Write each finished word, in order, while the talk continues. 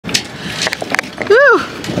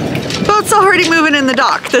It's already moving in the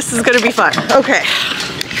dock. This is gonna be fun. Okay.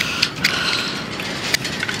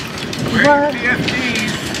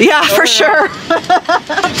 Yeah, for sure.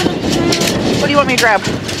 What do you want me to grab?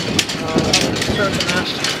 Start the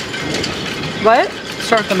mast. What?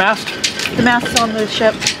 Start the mast. The mast's on the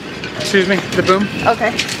ship. Excuse me, the boom.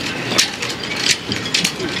 Okay.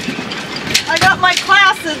 I got my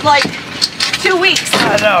class in like 2 weeks.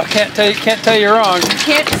 I know, can't tell you wrong.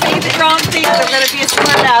 Can't say the wrong thing. I'm gonna be a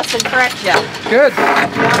smart ass and correct you. Good.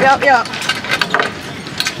 Yep.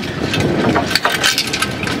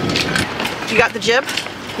 You got the jib?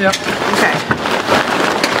 Yep. Okay.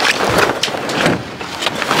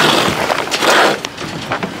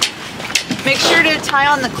 Make sure to tie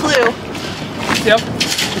on the clue. Yep.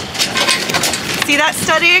 See that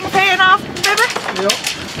studying paying off, baby? Yep.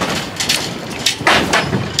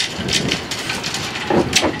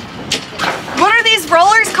 What are these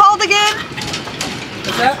rollers called again?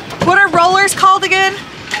 What's that? What are rollers called again?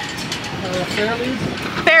 Fair leads.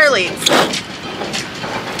 Fair leads.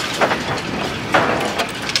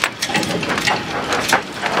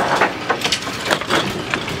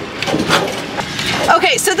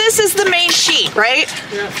 Okay, so this is the main sheet, right?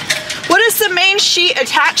 Yeah. What is the main sheet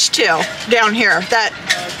attached to down here? That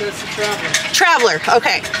That's the Traveler. Traveler,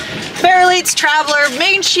 okay. Fair leads, Traveler,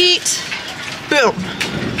 main sheet, boom.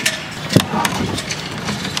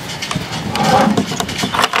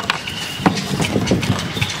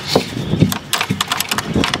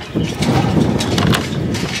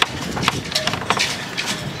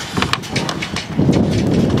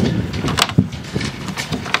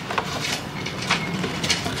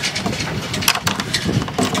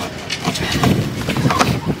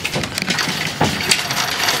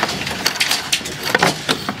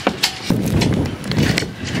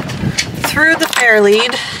 Through the fair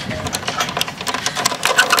lead.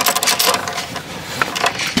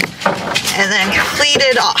 And then cleat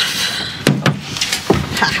it off.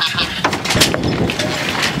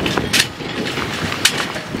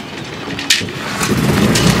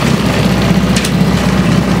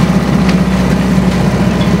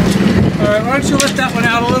 Alright, why don't you lift that one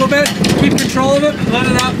out a little bit? Keep control of it. Let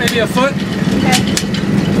it out maybe a foot. Okay.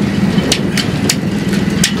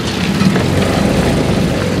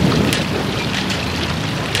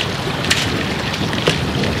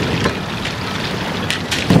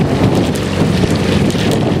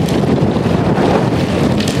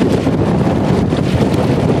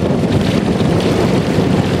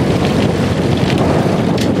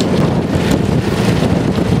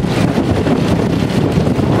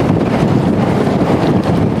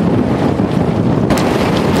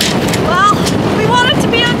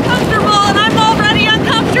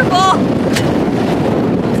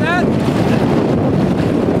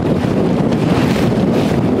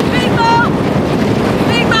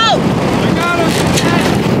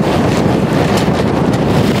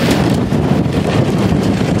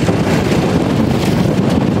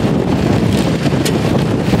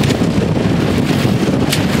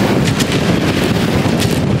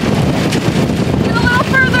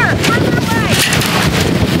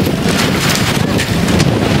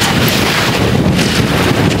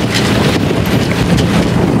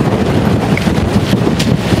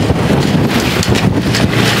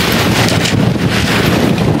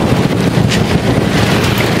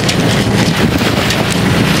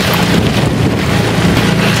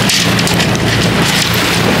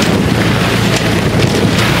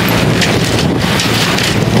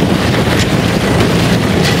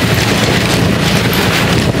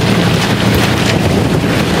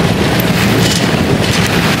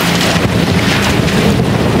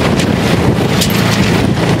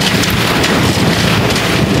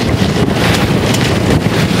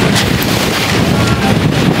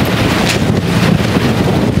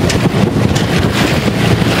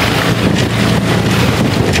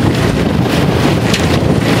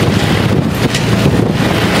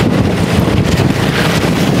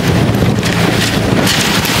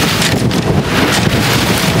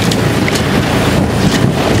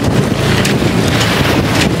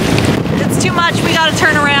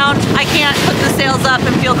 Up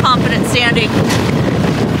and feel confident standing.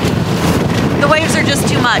 The waves are just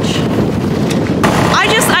too much. I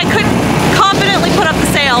couldn't confidently put up the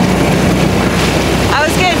sail. I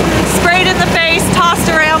was getting sprayed in the face, tossed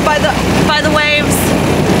around by the waves.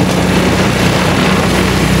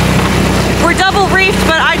 We're double reefed,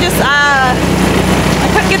 but I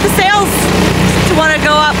couldn't get the sails to want to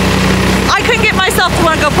go up. I couldn't get myself to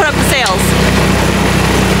want to go put up the sails.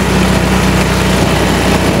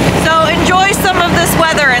 So enjoy some of this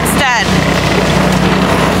weather instead.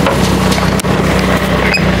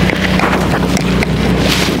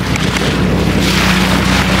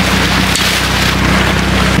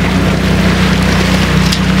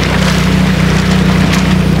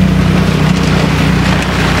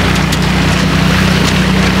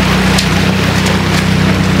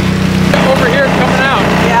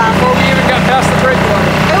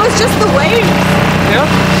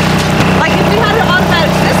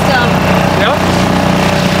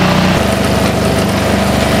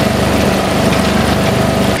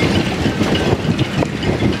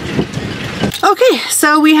 Okay,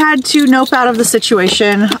 so we had to nope out of the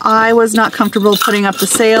situation. I was not comfortable putting up the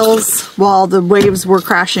sails while the waves were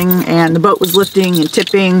crashing and the boat was lifting and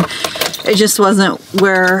tipping. It just wasn't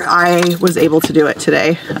where I was able to do it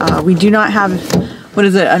today. We do not have, what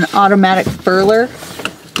is it, an automatic furler?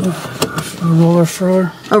 A roller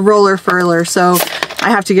furler. A roller furler, so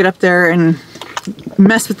I have to get up there and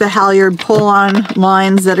mess with the halyard, pull on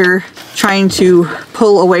lines that are trying to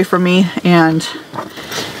pull away from me, and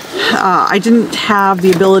I didn't have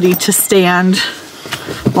the ability to stand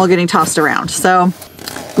while getting tossed around. So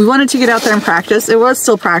we wanted to get out there and practice. It was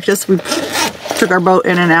still practice. We took our boat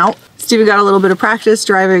in and out. Steven got a little bit of practice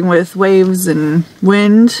driving with waves and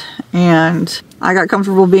wind, and I got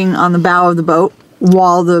comfortable being on the bow of the boat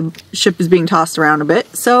while the ship is being tossed around a bit.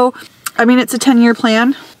 So, I mean, it's a 10-year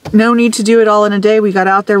plan. No need to do it all in a day. We got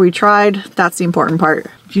out there, we tried. That's the important part.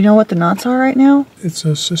 Do you know what the knots are right now? It's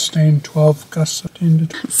a sustained 12, gusts 15 to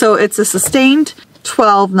 20. So it's a sustained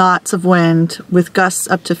 12 knots of wind with gusts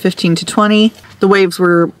up to 15 to 20. The waves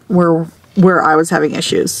were where I was having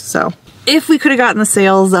issues. So if we could have gotten the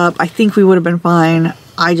sails up, I think we would have been fine.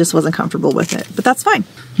 I just wasn't comfortable with it, but that's fine.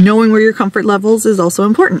 Knowing where your comfort levels is also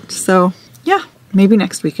important. So yeah, maybe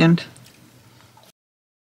next weekend.